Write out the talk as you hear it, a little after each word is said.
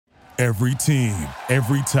Every team,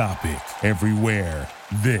 every topic, everywhere.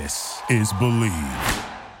 This is Believe.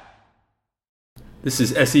 This is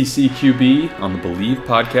SEC QB on the Believe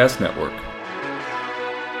Podcast Network.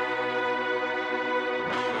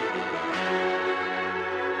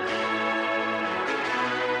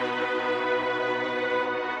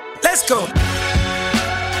 Let's go.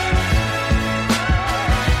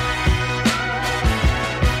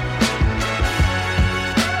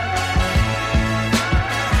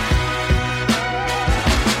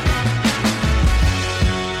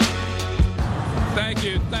 Thank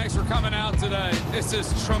you. Thanks for coming out today. This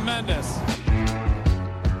is tremendous.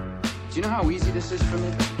 Do you know how easy this is for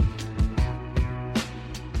me?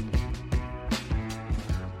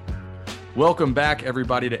 Welcome back,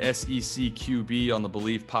 everybody, to SEC QB on the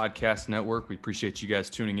Believe Podcast Network. We appreciate you guys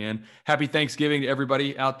tuning in. Happy Thanksgiving to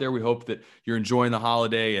everybody out there. We hope that you're enjoying the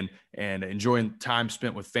holiday and enjoying time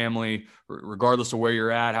spent with family, regardless of where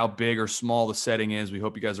you're at, how big or small the setting is. We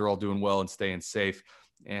hope you guys are all doing well and staying safe.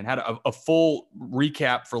 And had a full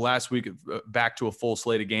recap for last week, back to a full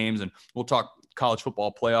slate of games. And we'll talk college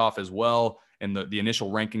football playoff as well, and the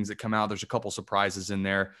initial rankings that come out. There's a couple surprises in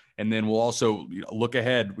there. And then we'll also look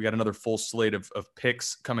ahead. We got another full slate of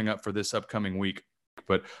picks coming up for this upcoming week.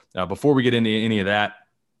 But before we get into any of that,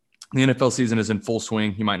 the NFL season is in full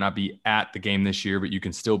swing. You might not be at the game this year, but you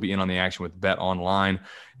can still be in on the action with Bet Online.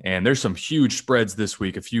 And there's some huge spreads this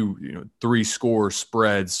week, a few 3-score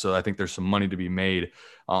spreads. So I think there's some money to be made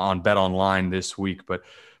on Bet Online this week. But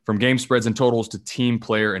from game spreads and totals to team,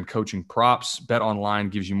 player, and coaching props, Bet Online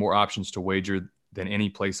gives you more options to wager than any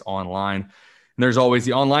place online. And there's always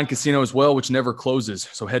the online casino as well, which never closes.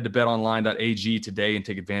 So head to betonline.ag today and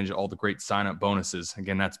take advantage of all the great sign-up bonuses.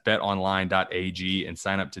 Again, that's betonline.ag and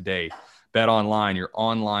sign up today. BetOnline, your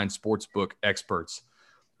online sportsbook experts.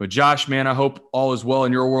 But Josh, man, I hope all is well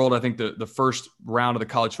in your world. I think the first round of the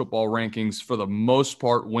college football rankings, for the most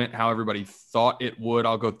part, went how everybody thought it would.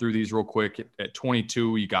 I'll go through these real quick. At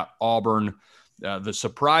 22, you got Auburn. The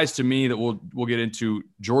surprise to me that we'll get into,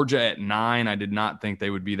 Georgia at 9. I did not think they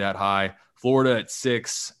would be that high. Florida at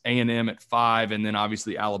 6, A&M at 5, and then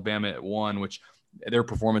obviously Alabama at 1, which their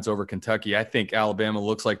performance over Kentucky. I think Alabama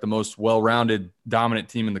looks like the most well-rounded, dominant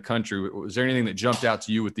team in the country. Was there anything that jumped out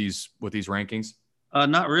to you with these rankings?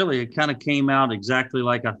 Not really. It kind of came out exactly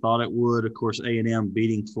like I thought it would. Of course, A&M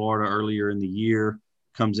beating Florida earlier in the year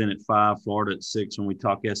comes in at 5, Florida at 6. When we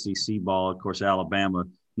talk SEC ball, of course, Alabama,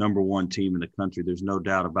 number 1 team in the country. There's no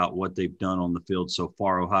doubt about what they've done on the field so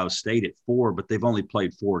far. Ohio State at 4, but they've only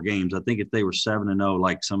played 4 games. I think if they were 7-0,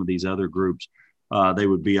 like some of these other groups, they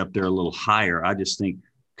would be up there a little higher. I just think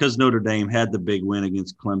because Notre Dame had the big win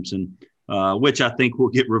against Clemson, which I think will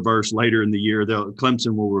get reversed later in the year. Though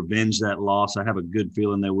Clemson will revenge that loss. I have a good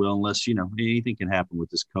feeling they will, unless, anything can happen with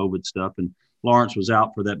this COVID stuff. And Lawrence was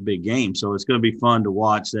out for that big game. So it's going to be fun to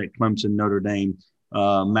watch that Clemson-Notre Dame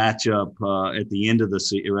matchup at the end of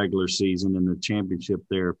the regular season and the championship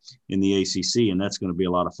there in the ACC. And that's going to be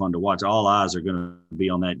a lot of fun to watch. All eyes are going to be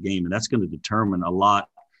on that game. And that's going to determine a lot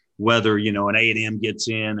whether, an A&M gets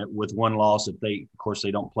in with 1 loss. If they, of course,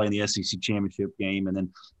 they don't play in the SEC championship game. And then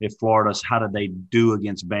if Florida's, how do they do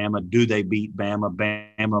against Bama? Do they beat Bama?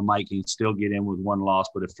 Bama might can still get in with 1 loss.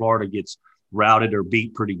 But if Florida gets routed or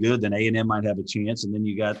beat pretty good, then A&M might have a chance. And then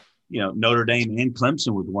you got, Notre Dame and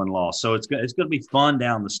Clemson with 1 loss. So it's going to be fun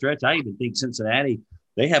down the stretch. I even think Cincinnati,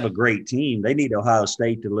 they have a great team. They need Ohio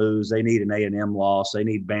State to lose. They need an A&M loss. They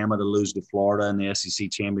need Bama to lose to Florida in the SEC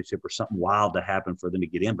championship or something wild to happen for them to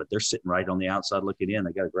get in. But they're sitting right on the outside looking in.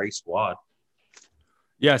 They got a great squad.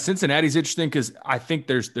 Yeah, Cincinnati's interesting because I think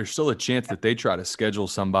there's still a chance that they try to schedule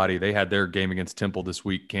somebody. They had their game against Temple this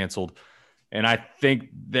week canceled. And I think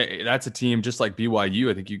that's a team just like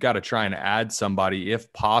BYU. I think you got to try and add somebody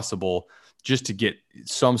if possible just to get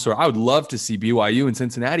some sort. I would love to see BYU and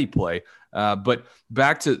Cincinnati play. But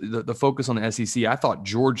back to the focus on the SEC, I thought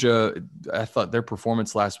their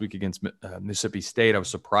performance last week against Mississippi State, I was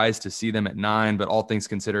surprised to see them at 9, but all things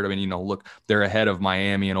considered, look, they're ahead of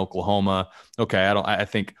Miami and Oklahoma. Okay. I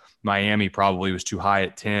think Miami probably was too high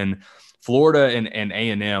at 10. Florida and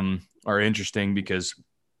A&M are interesting because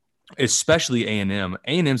especially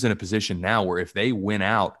A&M's in a position now where if they win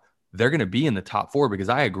out, they're going to be in the top 4 because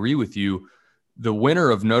I agree with you. The winner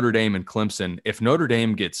of Notre Dame and Clemson, if Notre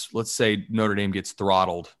Dame gets, let's say Notre Dame gets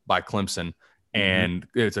throttled by Clemson and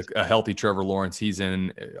it's a healthy Trevor Lawrence, he's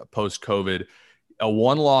in post-COVID, a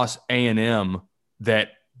 1-loss A&M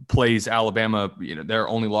that plays Alabama, their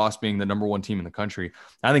only loss being the number 1 team in the country,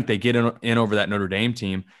 I think they get in over that Notre Dame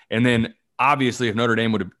team. And then obviously, if Notre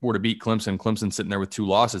Dame were to beat Clemson, Clemson's sitting there with 2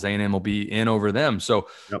 losses, A&M will be in over them. So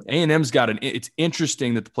yep. A&M's it's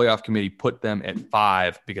interesting that the playoff committee put them at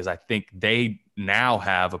 5 because I think they now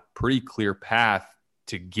have a pretty clear path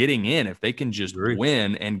to getting in if they can just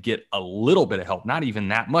win and get a little bit of help, not even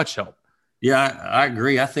that much help. Yeah, I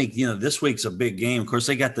agree. I think, this week's a big game. Of course,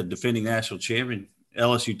 they got the defending national champion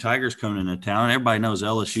LSU Tigers coming into town. Everybody knows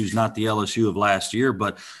LSU's not the LSU of last year,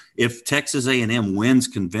 but if Texas A&M wins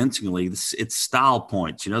convincingly, it's style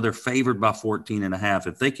points. They're favored by 14.5.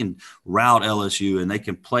 If they can rout LSU and they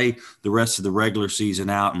can play the rest of the regular season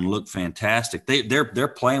out and look fantastic, they're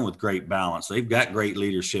playing with great balance. They've got great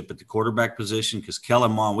leadership at the quarterback position because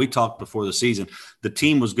Kellen Mond, we talked before the season, the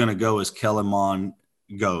team was going to go as Kellen Mond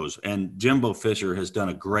goes. And Jimbo Fisher has done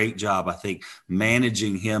a great job, I think,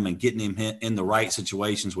 managing him and getting him in the right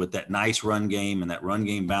situations with that nice run game and that run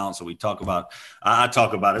game balance that we talk about. I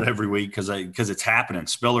talk about it every week because it's happening.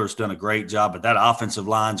 Spiller's done a great job, but that offensive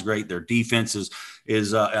line's great. Their defense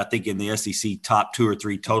is I think in the SEC top 2 or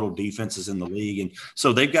 3 total defenses in the league. And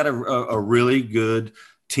so they've got a really good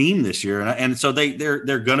team this year. And so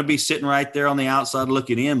they're going to be sitting right there on the outside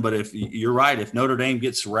looking in. But if you're right, if Notre Dame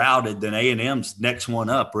gets routed, then A&M's next one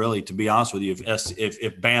up, really, to be honest with you.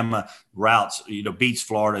 If Bama routes, beats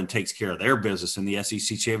Florida and takes care of their business in the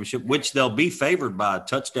SEC championship, which they'll be favored by a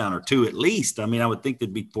touchdown or 2 at least. I mean, I would think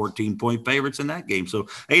they'd be 14-point favorites in that game. So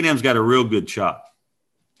A&M's got a real good shot.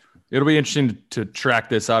 It'll be interesting to track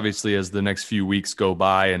this, obviously, as the next few weeks go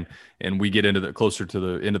by and we get into closer to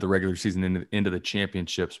the end of the regular season, into the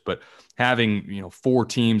championships. But having 4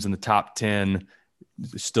 teams in the top 10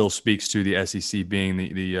 still speaks to the SEC being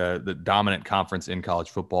the dominant conference in college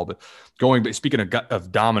football. But speaking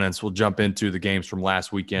of dominance, we'll jump into the games from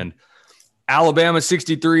last weekend. Alabama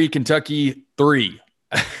 63, Kentucky 3.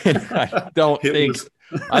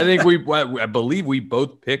 I believe we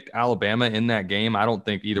both picked Alabama in that game. I don't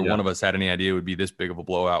think either one of us had any idea it would be this big of a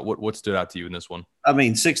blowout. What stood out to you in this one? I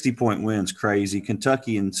mean, 60-point wins, crazy.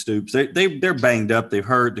 Kentucky and Stoops, they're banged up. They've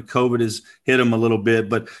hurt. The COVID has hit them a little bit.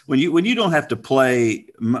 But when you don't have to play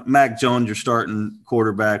Mac Jones, your starting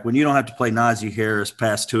quarterback, when you don't have to play Najee Harris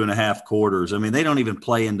past 2.5 quarters, I mean, they don't even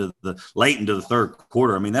play late into the third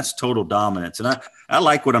quarter. I mean, that's total dominance. And I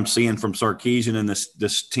like what I'm seeing from Sarkisian and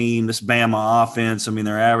this team, this Bama offense. I mean,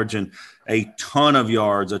 they're averaging a ton of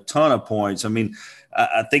yards, a ton of points. I mean,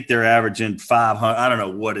 I think they're averaging 500. I don't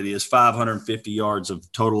know what it is, 550 yards of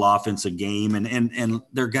total offense a game, and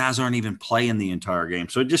their guys aren't even playing the entire game.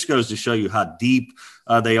 So it just goes to show you how deep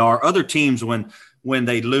they are. Other teams, when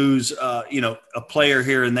they lose, a player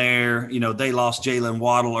here and there, they lost Jalen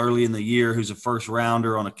Waddle early in the year, who's a first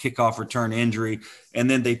rounder on a kickoff return injury, and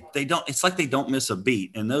then they don't. It's like they don't miss a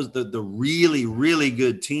beat. And the really, really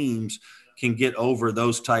good teams can get over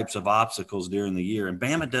those types of obstacles during the year. And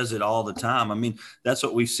Bama does it all the time. I mean, that's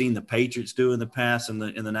what we've seen the Patriots do in the past in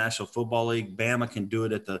the National Football League. Bama can do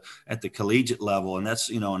it at the collegiate level. And that's,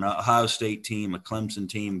 an Ohio State team, a Clemson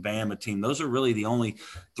team, Bama team. Those are really the only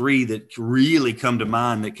 3 that really come to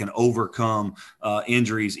mind that can overcome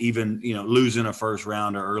injuries, even, losing a first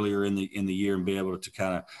rounder earlier in the year and be able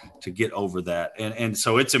to get over that. And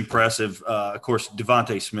so it's impressive. Of course,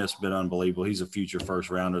 Devontae Smith's been unbelievable. He's a future first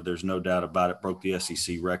rounder. There's no doubt about it. Broke the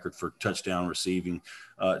SEC record for touchdowns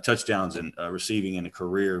and receiving in a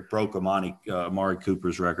career. Broke Amari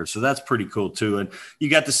Cooper's record. So that's pretty cool too. And you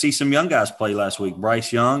got to see some young guys play last week.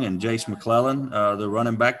 Bryce Young and Jace McClellan, the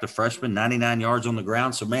running back, the freshman, 99 yards on the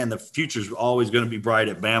ground. So man, the future's always going to be bright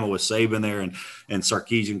at Bama with Saban there and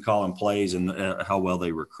Sarkisian calling plays and how well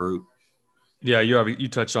they recruit. Yeah, you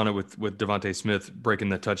touched on it with Devontae Smith breaking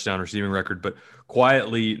the touchdown receiving record, but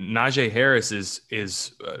quietly Najee Harris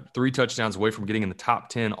is 3 touchdowns away from getting in the top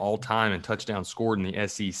 10 all time in touchdowns scored in the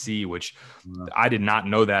SEC, which I did not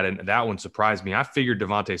know that, and that one surprised me. I figured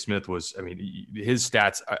Devontae Smith was, his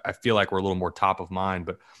stats I feel like were a little more top of mind,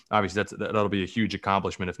 but obviously that'll be a huge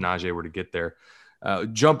accomplishment if Najee were to get there.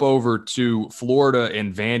 Jump over to Florida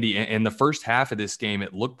and Vandy. In the first half of this game,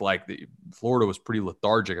 it looked like Florida was pretty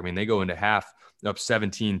lethargic. They go into half up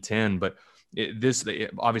 17-10, but they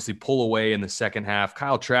obviously pull away in the second half.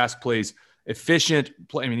 Kyle Trask plays efficient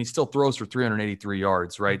play. He still throws for 383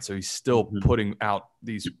 yards, right? So he's still putting out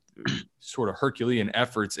these sort of Herculean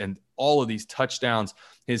efforts and all of these touchdowns.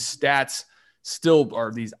 His stats still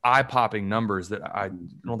are these eye-popping numbers that I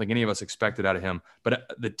don't think any of us expected out of him.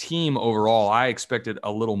 But the team overall, I expected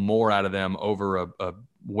a little more out of them over a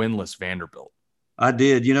winless Vanderbilt. I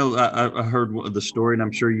did. I heard the story, and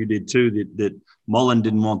I'm sure you did too, that Mullen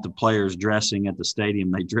didn't want the players dressing at the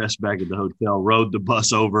stadium. They dressed back at the hotel, rode the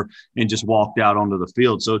bus over, and just walked out onto the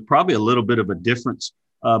field. So it's probably a little bit of a difference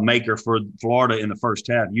maker for Florida in the first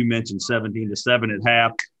half. You mentioned 17-7 at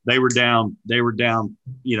half. They were down. They were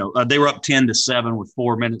up 10-7 with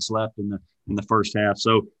 4 minutes left in the first half.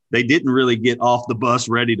 So they didn't really get off the bus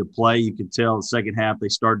ready to play. You could tell the second half they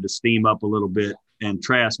started to steam up a little bit, and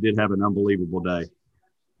Trask did have an unbelievable day.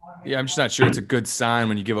 Yeah, I'm just not sure it's a good sign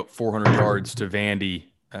when you give up 400 yards to Vandy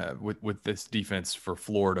with this defense for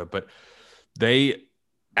Florida. But they,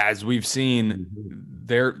 as we've seen,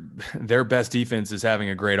 their best defense is having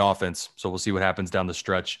a great offense. So we'll see what happens down the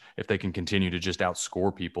stretch if they can continue to just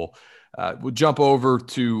outscore people. We'll jump over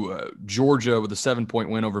to Georgia with a 7-point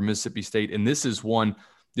win over Mississippi State. And this one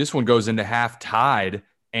goes into half tied.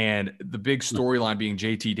 And the big storyline being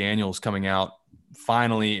JT Daniels coming out.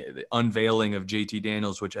 Finally, the unveiling of JT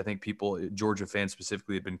Daniels, which I think people, Georgia fans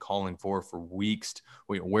specifically, have been calling for weeks.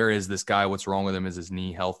 Where is this guy? What's wrong with him? Is his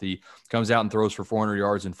knee healthy? Comes out and throws for 400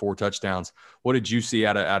 yards and 4 touchdowns. What did you see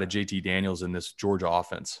out of JT Daniels in this Georgia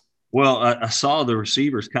offense? Well, I saw the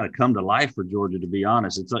receivers kind of come to life for Georgia, to be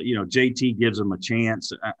honest. It's, JT gives them a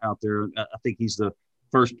chance out there. I think he's the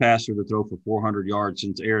first passer to throw for 400 yards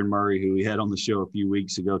since Aaron Murray, who we had on the show a few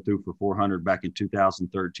weeks ago, threw for 400 back in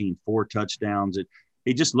 2013, 4 touchdowns.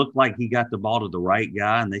 It just looked like he got the ball to the right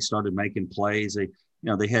guy, and they started making plays. They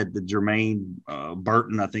had the Jermaine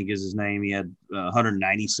Burton, I think is his name. He had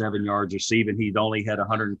 197 yards receiving. He'd only had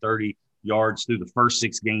 130 yards through the first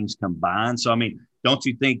 6 games combined. So, don't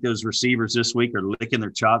you think those receivers this week are licking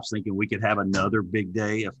their chops thinking we could have another big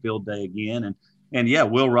day, a field day again? And yeah,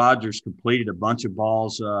 Will Rogers completed a bunch of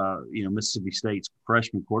balls. Mississippi State's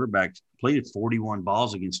freshman quarterback completed 41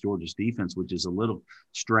 balls against Georgia's defense, which is a little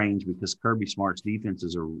strange because Kirby Smart's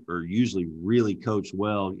defenses are usually really coached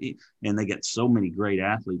well, and they get so many great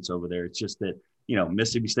athletes over there. It's just that,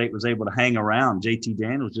 Mississippi State was able to hang around. JT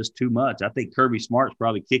Daniels just too much. I think Kirby Smart's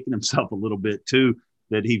probably kicking himself a little bit too,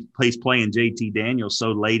 that he's playing JT Daniels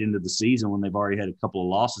so late into the season when they've already had a couple of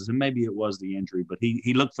losses. And maybe it was the injury, but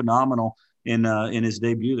he looked phenomenal in his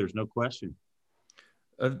debut. There's no question.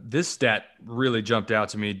 This stat really jumped out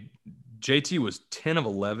to me. JT was 10 of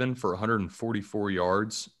 11 for 144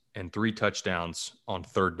 yards and 3 touchdowns on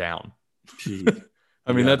third down.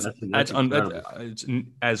 That's it's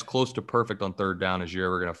as close to perfect on third down as you're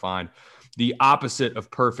ever going to find. The opposite of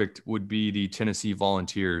perfect would be the Tennessee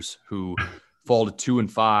Volunteers, who fall to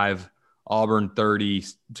 2-5, Auburn 30,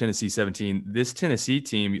 Tennessee 17. This Tennessee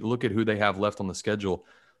team, you look at who they have left on the schedule.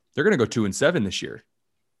 They're going to go 2-7 this year.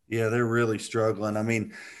 Yeah, they're really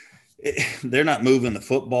struggling. They're not moving the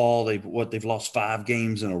football. They've lost 5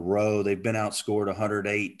 games in a row. They've been outscored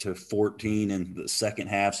 108-14 in the second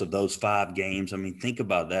halves of those 5 games. Think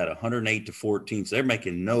about that, 108-14. So they're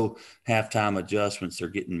making no halftime adjustments. They're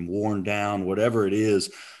getting worn down, whatever it is,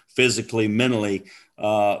 physically, mentally.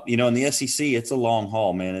 In the SEC, it's a long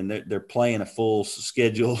haul, man, and they're playing a full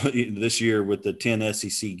schedule this year with the 10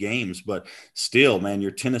 SEC games. But still, man, you're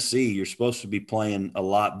Tennessee. You're supposed to be playing a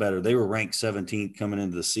lot better. They were ranked 17th coming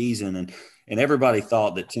into the season, and everybody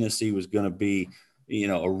thought that Tennessee was going to be,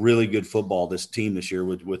 a really good football this team this year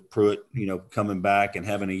with Pruitt, coming back and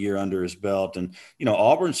having a year under his belt. And,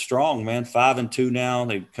 Auburn's strong, man, 5-2 now.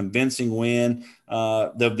 They convincing win.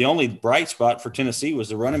 The only bright spot for Tennessee was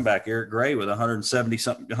the running back, Eric Gray, with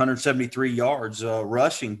 173 yards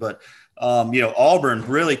rushing. But, Auburn,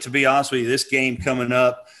 really, to be honest with you, this game coming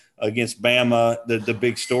up against Bama, the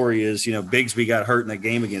big story is, Bigsby got hurt in that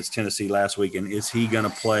game against Tennessee last week. And is he going to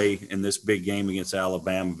play in this big game against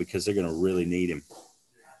Alabama? Because they're going to really need him.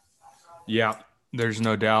 Yeah, there's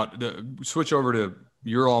no doubt. Switch over to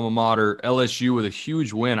your alma mater, LSU, with a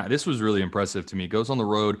huge win. This was really impressive to me. Goes on the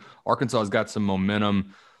road. Arkansas has got some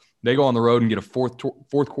momentum. They go on the road and get a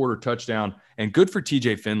fourth quarter touchdown. And good for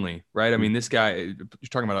TJ Finley, right? This guy, you're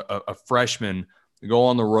talking about a freshman, go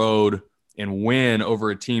on the road and win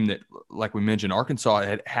over a team that, like we mentioned,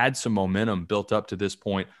 Arkansas had some momentum built up to this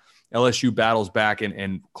point. LSU battles back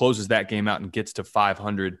and closes that game out and gets to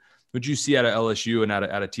 500. What did you see out of LSU and out of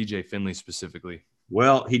TJ Finley specifically?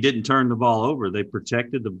 Well, he didn't turn the ball over. They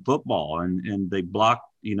protected the football and they blocked,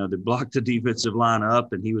 they blocked the defensive line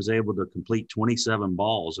up, and he was able to complete 27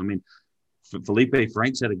 balls. Felipe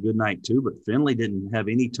Franks had a good night too, but Finley didn't have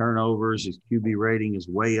any turnovers. His QB rating is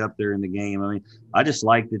way up there in the game. I just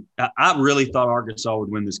liked it. I really thought Arkansas would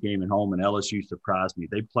win this game at home, and LSU surprised me.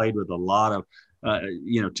 They played with a lot of,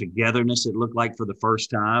 togetherness, it looked like, for the first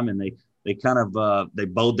time, and they kind of they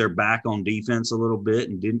bowed their back on defense a little bit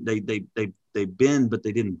and they bend, but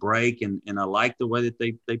they didn't break. And I like the way that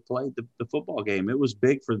they played the football game. It was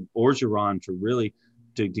big for Orgeron to really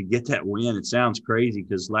to get that win. It sounds crazy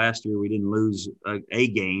because last year we didn't lose a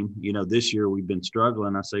game. This year we've been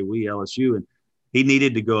struggling. I say we, LSU, he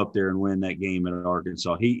needed to go up there and win that game at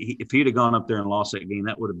Arkansas. If he'd have gone up there and lost that game,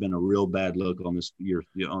 that would have been a real bad look on this year.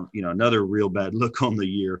 Another real bad look on the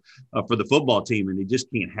year for the football team, and they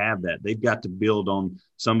just can't have that. They've got to build on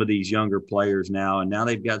some of these younger players now, and now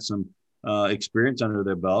they've got some experience under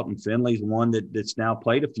their belt. And Finley's one that's now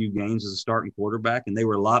played a few games as a starting quarterback, and they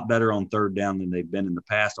were a lot better on third down than they've been in the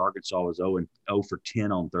past. Arkansas was 0 for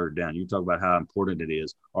 10 on third down. You talk about how important it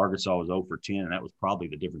is. Arkansas was 0 for 10, and that was probably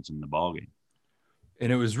the difference in the ballgame.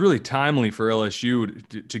 And it was really timely for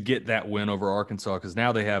LSU to get that win over Arkansas, because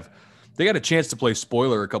now they got a chance to play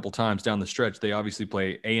spoiler a couple times down the stretch. They obviously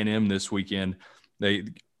play A&M this weekend. They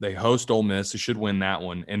host Ole Miss. They should win that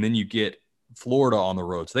one. And then you get Florida on the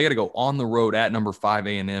road. So they got to go on the road at number 5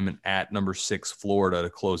 A&M and at number 6 Florida to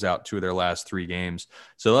close out 2 of their last 3 games.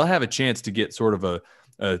 So they'll have a chance to get sort of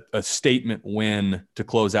a statement win to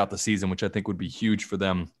close out the season, which I think would be huge for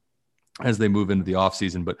them as they move into the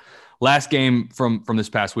offseason. But last game from this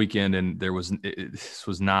past weekend, and this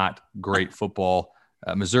was not great football.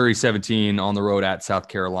 Missouri 17 on the road at South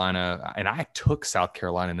Carolina. And I took South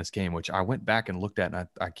Carolina in this game, which I went back and looked at, and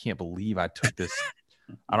I can't believe I took this.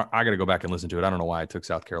 I got to go back and listen to it. I don't know why I took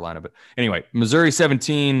South Carolina, but anyway, Missouri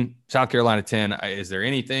 17, South Carolina 10. Is there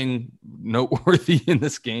anything noteworthy in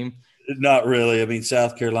this game? Not really. I mean,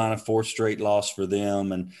 South Carolina, 4th straight loss for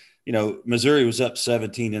them. And, Missouri was up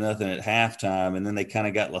 17-0 at halftime, and then they kind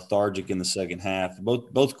of got lethargic in the second half.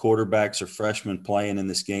 Both quarterbacks are freshmen playing in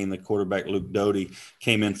this game. The quarterback, Luke Doty,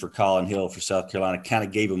 came in for Colin Hill for South Carolina, kind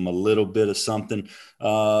of gave him a little bit of something,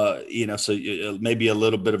 so maybe a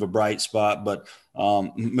little bit of a bright spot. But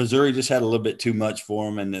Missouri just had a little bit too much for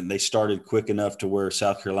them, and then they started quick enough to where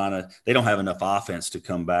South Carolina, they don't have enough offense to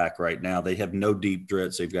come back right now. They have no deep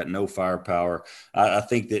threats. They've got no firepower. I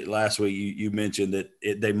think that last week you mentioned that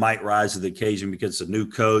they might rise to the occasion because it's a new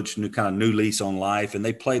coach, new lease on life, and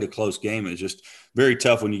they played a close game. It was just very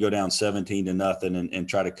tough when you go down 17-0 and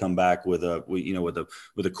try to come back with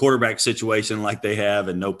a quarterback situation like they have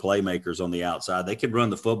and no playmakers on the outside. They could run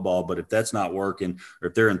the football, but if that's not working, or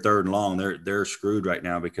if they're in 3rd and long, they're screwed right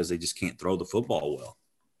now because they just can't throw the football well.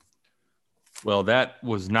 Well, that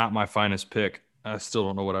was not my finest pick. I still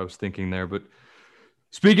don't know what I was thinking there, but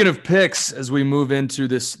speaking of picks, as we move into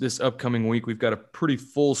this upcoming week, we've got a pretty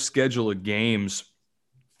full schedule of games.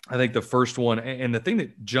 I think the first one, and the thing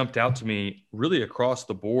that jumped out to me really across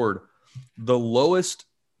the board, the lowest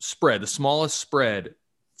spread, the smallest spread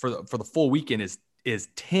for the full weekend is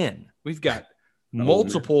 10. We've got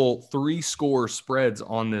multiple 3-score spreads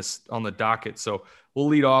on the docket. So we'll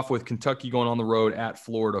lead off with Kentucky going on the road at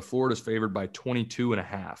Florida. Florida's favored by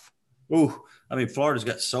 22.5. Ooh, I mean, Florida's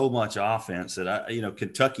got so much offense that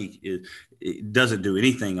Kentucky it doesn't do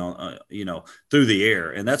anything on through the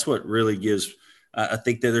air, and that's what really gives. I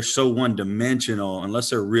think that they're so one-dimensional unless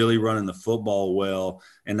they're really running the football well,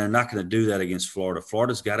 and they're not going to do that against Florida.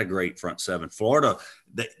 Florida's got a great front seven. Florida,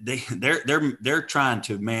 they're trying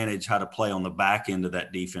to manage how to play on the back end of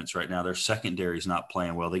that defense right now. Their secondary is not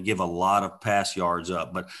playing well. They give a lot of pass yards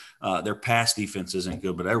up, but their pass defense isn't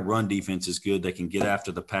good. But their run defense is good. They can get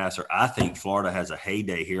after the passer. I think Florida has a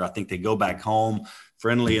heyday here. I think they go back home.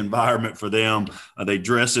 Friendly environment for them. They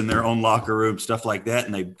dress in their own locker room, stuff like that,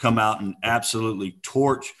 and they come out and absolutely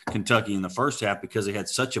torch Kentucky in the first half because they had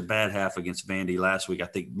such a bad half against Vandy last week. I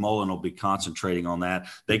think Mullen will be concentrating on that.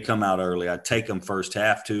 They come out early. I'd take them first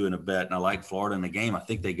half too in a bet, and I like Florida in the game. I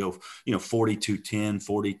think they go 42-10,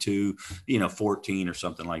 42-14 or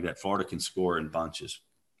something like that. Florida can score in bunches.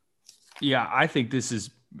 Yeah, I think this is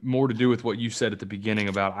more to do with what you said at the beginning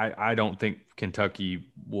about I don't think Kentucky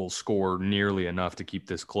will score nearly enough to keep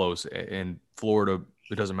this close. And Florida,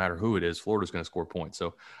 it doesn't matter who it is, Florida's going to score points.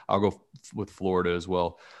 So I'll go with Florida as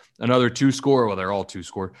well. Another 2-score, well, they're all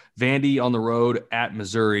 2-score. Vandy on the road at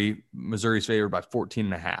Missouri. Missouri's favored by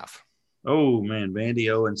 14.5. Oh, man, Vandy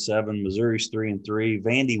 0-7. Missouri's 3-3.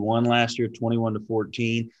 Vandy won last year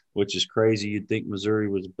 21-14, which is crazy. You'd think Missouri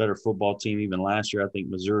was a better football team even last year. I think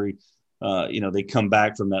Missouri – they come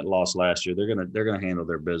back from that loss last year. They're gonna handle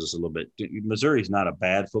their business a little bit. Missouri's not a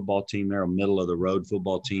bad football team. They're a middle of the road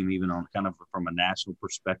football team, even on kind of from a national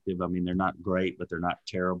perspective. I mean, they're not great, but they're not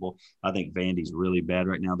terrible. I think Vandy's really bad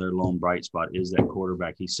right now. Their lone bright spot is that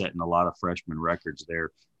quarterback. He's setting a lot of freshman records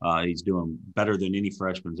there. He's doing better than any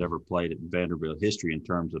freshman's ever played in Vanderbilt history in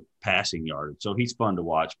terms of passing yardage. So he's fun to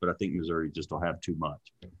watch, but I think Missouri just will have too much.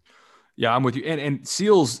 Yeah, I'm with you. And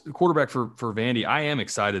Seals, quarterback for Vandy, I am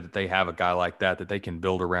excited that they have a guy like that they can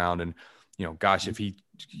build around. And, gosh, if he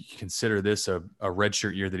consider this a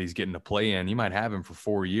redshirt year that he's getting to play in, you might have him for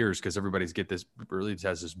 4 years because everybody's really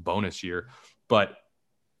has this bonus year. But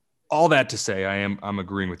all that to say, I'm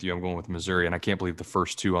agreeing with you. I'm going with Missouri, and I can't believe the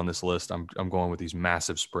first two on this list. I'm going with these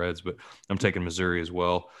massive spreads, but I'm taking Missouri as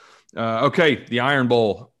well. Okay, the Iron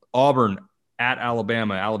Bowl, Auburn at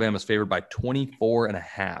Alabama. Alabama's favored by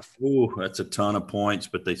 24.5. Ooh, that's a ton of points,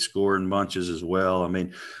 but they score in bunches as well. I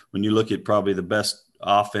mean, when you look at probably the best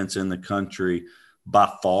offense in the country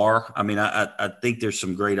by far, I mean, I think there's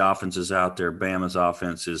some great offenses out there. Bama's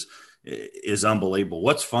offense is unbelievable.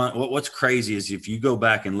 What's crazy is if you go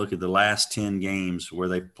back and look at the last 10 games where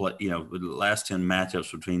they play, the last 10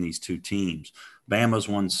 matchups between these two teams, Bama's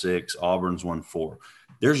won 6, Auburn's won 4.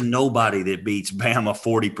 There's nobody that beats Bama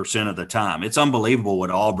 40% of the time. It's unbelievable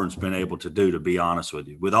what Auburn's been able to do, to be honest with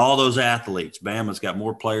you. With all those athletes, Bama's got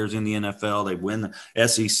more players in the NFL. They win the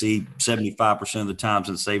SEC 75% of the time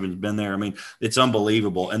since Saban's been there. I mean, it's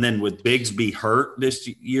unbelievable. And then with Bigsby hurt this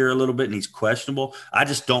year a little bit and he's questionable, I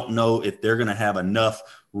just don't know if they're going to have enough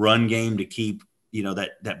run game to keep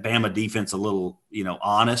that Bama defense a little,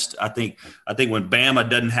 honest. I think when Bama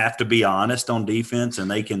doesn't have to be honest on defense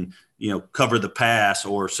and they can, cover the pass,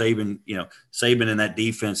 or Saban in that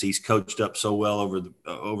defense he's coached up so well over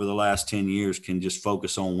the last 10 years can just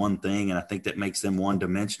focus on one thing. And I think that makes them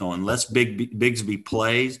one-dimensional. Unless Bigsby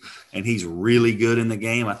plays and he's really good in the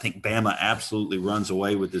game, I think Bama absolutely runs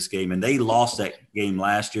away with this game. And they lost that game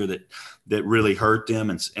last year that really hurt them,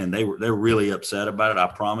 and they're really upset about it. I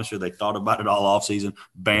promise you, they thought about it all offseason.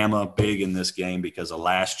 Bama big in this game because of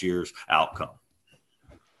last year's outcome.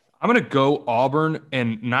 I'm going to go Auburn,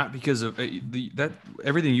 and not because of that.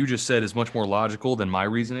 Everything you just said is much more logical than my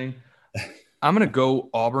reasoning. I'm going to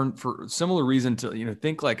go Auburn for a similar reason to,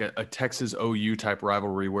 think like a Texas OU type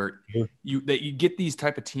rivalry where you get these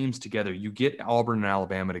type of teams together. You get Auburn and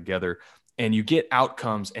Alabama together, and you get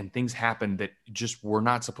outcomes and things happen that just were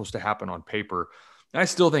not supposed to happen on paper. I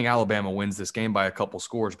still think Alabama wins this game by a couple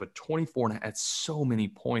scores, but 24, that's so many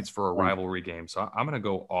points for a rivalry game. So I'm going to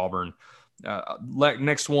go Auburn.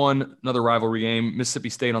 Next one, another rivalry game, Mississippi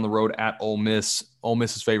State on the road at Ole Miss. Ole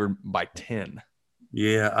Miss is favored by 10.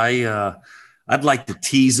 Yeah, I'd like to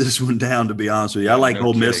tease this one down, to be honest with you. I like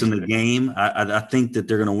Ole Miss in the game. I think that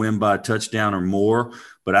they're going to win by a touchdown or more,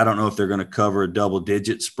 but I don't know if they're going to cover a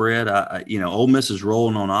double-digit spread. Ole Miss is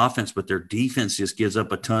rolling on offense, but their defense just gives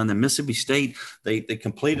up a ton. And Mississippi State, they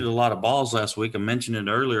completed a lot of balls last week. I mentioned it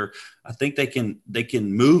earlier. I think they can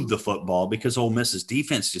move the football because Ole Miss's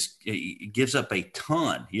defense just gives up a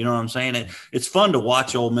ton. You know what I'm saying? It's fun to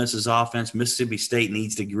watch Ole Miss's offense. Mississippi State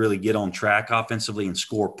needs to really get on track offensively and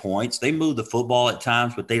score points. They move the football at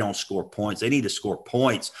times, but they don't score points. They need to score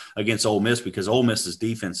points against Ole Miss because Ole Miss's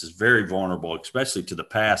defense is very vulnerable, especially to the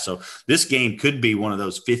pass. So this game could be one of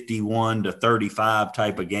those 51-35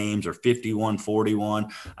 type of games, or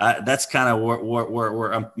 51-41. That's kind of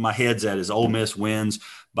where my head's at, is Ole Miss wins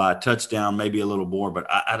by a touchdown, maybe a little more, but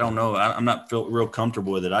I don't know. I'm not real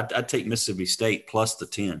comfortable with it. I'd take Mississippi State plus the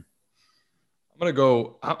 10.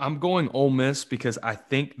 I'm going Ole Miss because I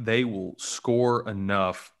think they will score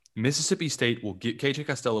enough. Mississippi State KJ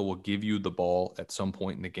Costello will give you the ball at some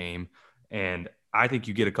point in the game, and I think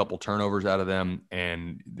you get a couple turnovers out of them,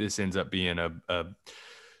 and this ends up being a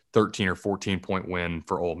 13 or 14 point win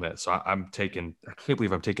for Ole Miss. So I can't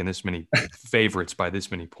believe I'm taking this many favorites by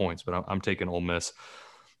this many points, but I'm taking Ole Miss.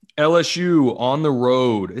 LSU on the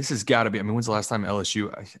road. This has got to be, when's the last time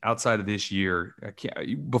LSU, outside of this year,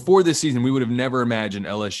 before this season, we would have never imagined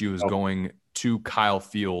LSU is going to Kyle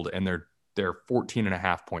Field and they're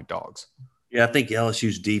 14.5 point dogs. Yeah, I think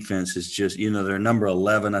LSU's defense is just, they're number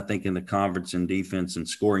 11, I think, in the conference in defense, and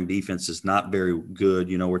scoring defense is not very good.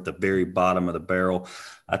 We're at the very bottom of the barrel.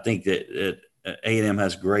 I think that A&M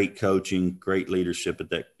has great coaching, great leadership at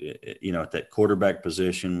that quarterback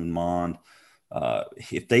position, Mond.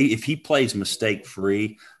 If he plays mistake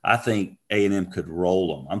free, I think A&M could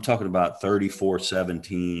roll them. I'm talking about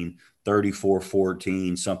 34-17,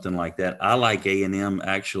 34-14, something like that. I like A&M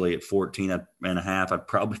actually at 14.5. I'd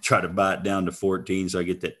probably try to buy it down to 14 so I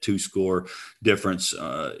get that 2-score difference,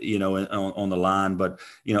 on the line. But,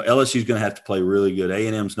 LSU's going to have to play really good.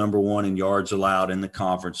 A&M's number 1 in yards allowed in the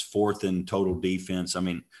conference, 4th in total defense.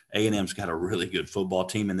 A&M's got a really good football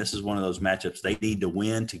team, and this is one of those matchups they need to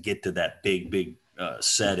win to get to that big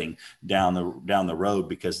setting down the road,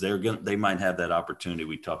 because they might have that opportunity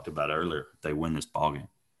we talked about earlier if they win this ballgame.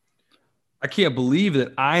 I can't believe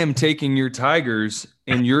that I am taking your Tigers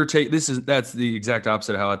and you're that's the exact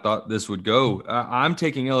opposite of how I thought this would go. I'm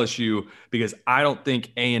taking LSU because I don't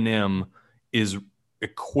think A&M is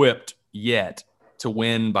equipped yet to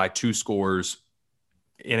win by 2 scores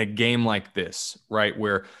in a game like this, right?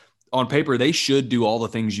 Where on paper, they should do all the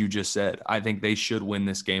things you just said. I think they should win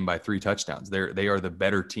this game by 3 touchdowns. They are the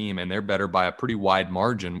better team, and they're better by a pretty wide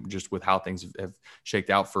margin just with how things have shaked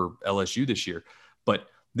out for LSU this year. But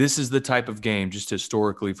this is the type of game, just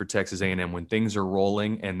historically for Texas A&M, when things are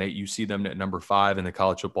rolling and you see them at number 5 in the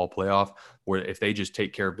college football playoff, where if they just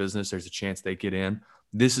take care of business, there's a chance they get in.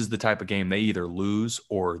 This is the type of game they either lose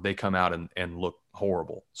or they come out and look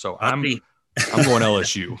horrible. So I'm going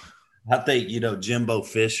LSU. I think, Jimbo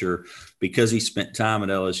Fisher, because he spent time at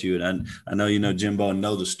LSU, and I know Jimbo and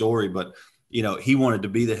know the story, but, he wanted to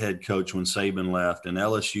be the head coach when Saban left, and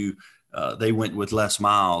LSU, they went with Les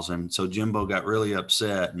Miles. And so Jimbo got really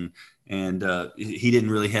upset, and he didn't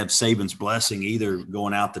really have Saban's blessing either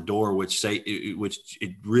going out the door, which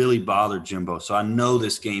it really bothered Jimbo. So I know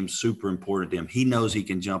this game's super important to him. He knows he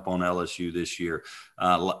can jump on LSU this year,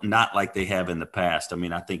 not like they have in the past. I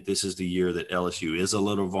mean, I think this is the year that LSU is a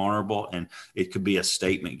little vulnerable, and it could be a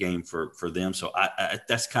statement game for them. So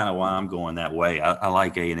that's kind of why I'm going that way. I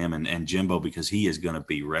like A&M and Jimbo because he is going to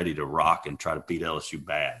be ready to rock and try to beat LSU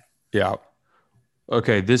bad. Yeah.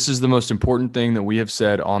 Okay, this is the most important thing that we have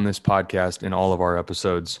said on this podcast in all of our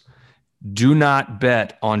episodes. Do not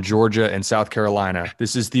bet on Georgia and South Carolina.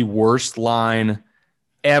 This is the worst line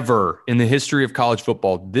ever in the history of college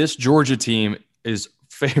football. This Georgia team is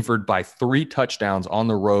favored by 3 touchdowns on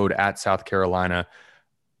the road at South Carolina.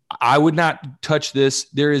 I would not touch this.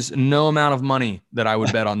 There is no amount of money that I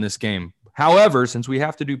would bet on this game. However, since we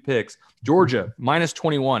have to do picks, Georgia minus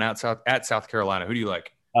 21 at South Carolina. Who do you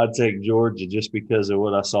like? I'd take Georgia just because of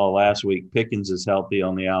what I saw last week. Pickens is healthy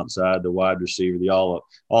on the outside, the wide receiver, the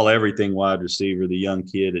all everything wide receiver, the young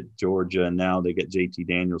kid at Georgia, and now they got JT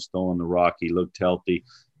Daniels throwing the rock. He looked healthy.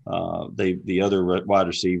 The other wide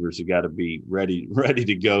receivers have got to be ready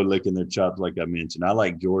to go, licking their chops, like I mentioned. I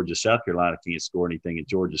like Georgia. South Carolina can't score anything, and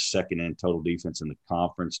Georgia's second in total defense in the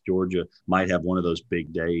conference. Georgia might have one of those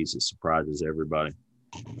big days that surprises everybody.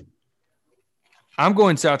 I'm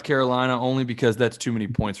going South Carolina only because that's too many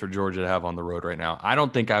points for Georgia to have on the road right now. I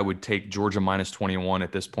don't think I would take Georgia minus 21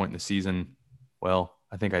 at this point in the season. Well,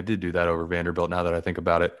 I think I did do that over Vanderbilt now that I think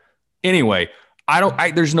about it. Anyway,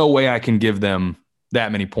 there's no way I can give them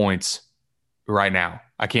that many points right now.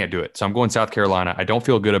 I can't do it. So I'm going South Carolina. I don't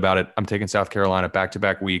feel good about it. I'm taking South Carolina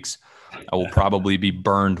back-to-back weeks. I will probably be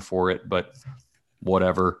burned for it, but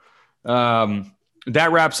whatever.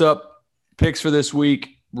 That wraps up picks for this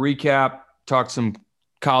week. Recap. Talk some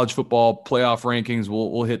college football playoff rankings.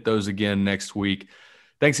 We'll hit those again next week.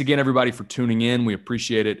 Thanks again, everybody, for tuning in. We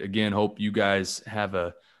appreciate it. Again, hope you guys have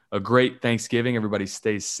a great Thanksgiving. Everybody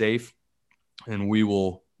stays safe, and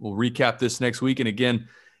we'll recap this next week. And again,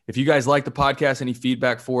 if you guys like the podcast, any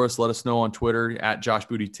feedback for us, let us know on Twitter at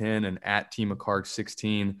JoshBooty10 and at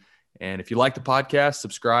TeamMcCarg16. And if you like the podcast,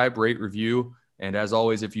 subscribe, rate, review. And as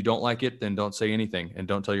always, if you don't like it, then don't say anything and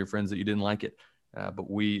don't tell your friends that you didn't like it. But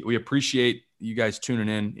we appreciate you guys tuning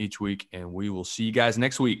in each week, and we will see you guys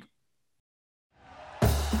next week.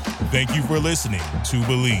 Thank you for listening to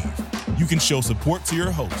Believe. You can show support to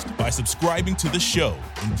your host by subscribing to the show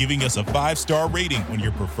and giving us a 5-star rating on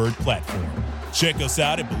your preferred platform. Check us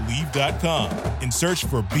out at Believe.com and search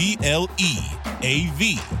for BLEAV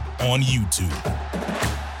on YouTube.